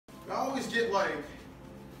I always get like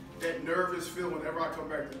that nervous feeling whenever I come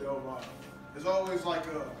back to Del Valle. There's always like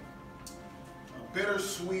a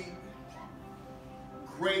bittersweet,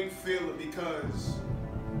 great feeling because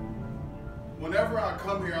whenever I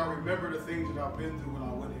come here, I remember the things that I've been through when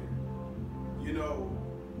I went here. You know,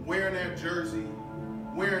 wearing that jersey,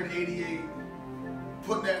 wearing 88,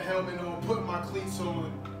 putting that helmet on, putting my cleats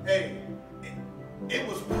on. Hey, it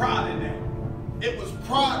was pride in that. It was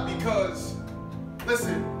pride because,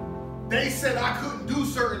 listen, they said I couldn't do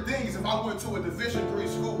certain things if I went to a Division III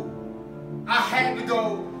school. I had to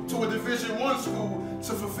go to a Division I school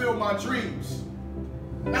to fulfill my dreams.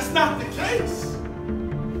 That's not the case.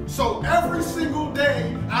 So every single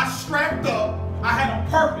day I strapped up, I had a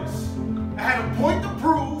purpose. I had a point to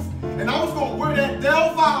prove, and I was gonna wear that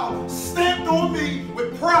Del Valle stamped on me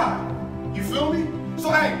with pride. You feel me? So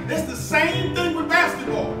hey, it's the same thing with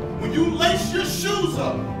basketball. When you lace your shoes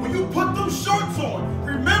up, when you put them shorts on,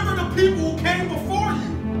 remember the people who came before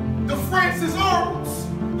you. The Francis Arnolds,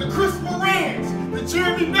 the Chris Morans, the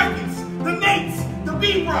Jeremy Beckets, the Nates, the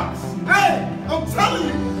B-Rocks. Hey, I'm telling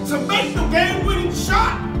you, to make the game-winning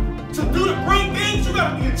shot, to do the great things, you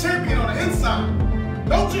gotta be a champion on the inside.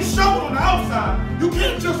 Don't just show it on the outside. You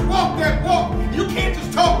can't just walk that walk. You can't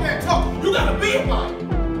just talk that talk. You gotta be about it.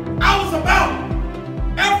 I was about it.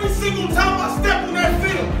 Every single time I step on that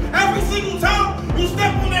field, every single time you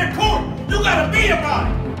step on that court, you gotta be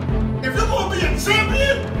about it. If you're gonna be a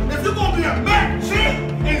champion, if you're gonna be a MAC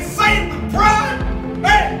champ and say it with pride,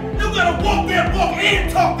 hey, you gotta walk that walk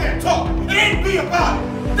and talk that talk and be about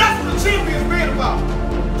it. That's what the champion's been about.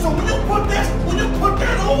 So when you put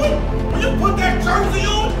that on, when you put that jersey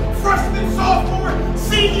on, freshman, sophomore,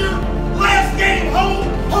 senior, last game home,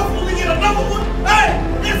 hopefully get another one, hey,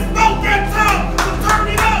 it's about that time to turn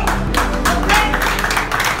it up, okay?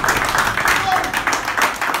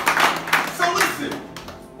 So listen,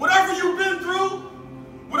 whatever you've been through,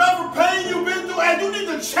 whatever pain you've been through, and you need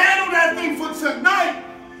to channel that thing for tonight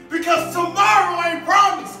because tomorrow ain't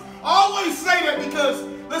promised. I always say that because,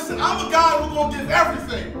 listen, I'm a guy who's gonna give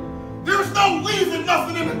everything. There's no leaving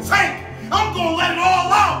nothing in the tank. I'm gonna let it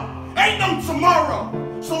all out. Ain't no tomorrow.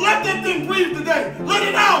 So let that thing breathe today. Let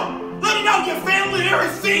it out. Let it out. Your family here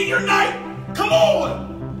is senior night. Come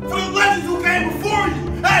on. For the legends who came before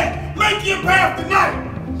you. Hey, make your path tonight.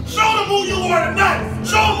 Show them who you are tonight.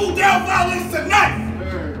 Show them who Del Valle is tonight.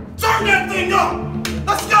 Turn that thing up.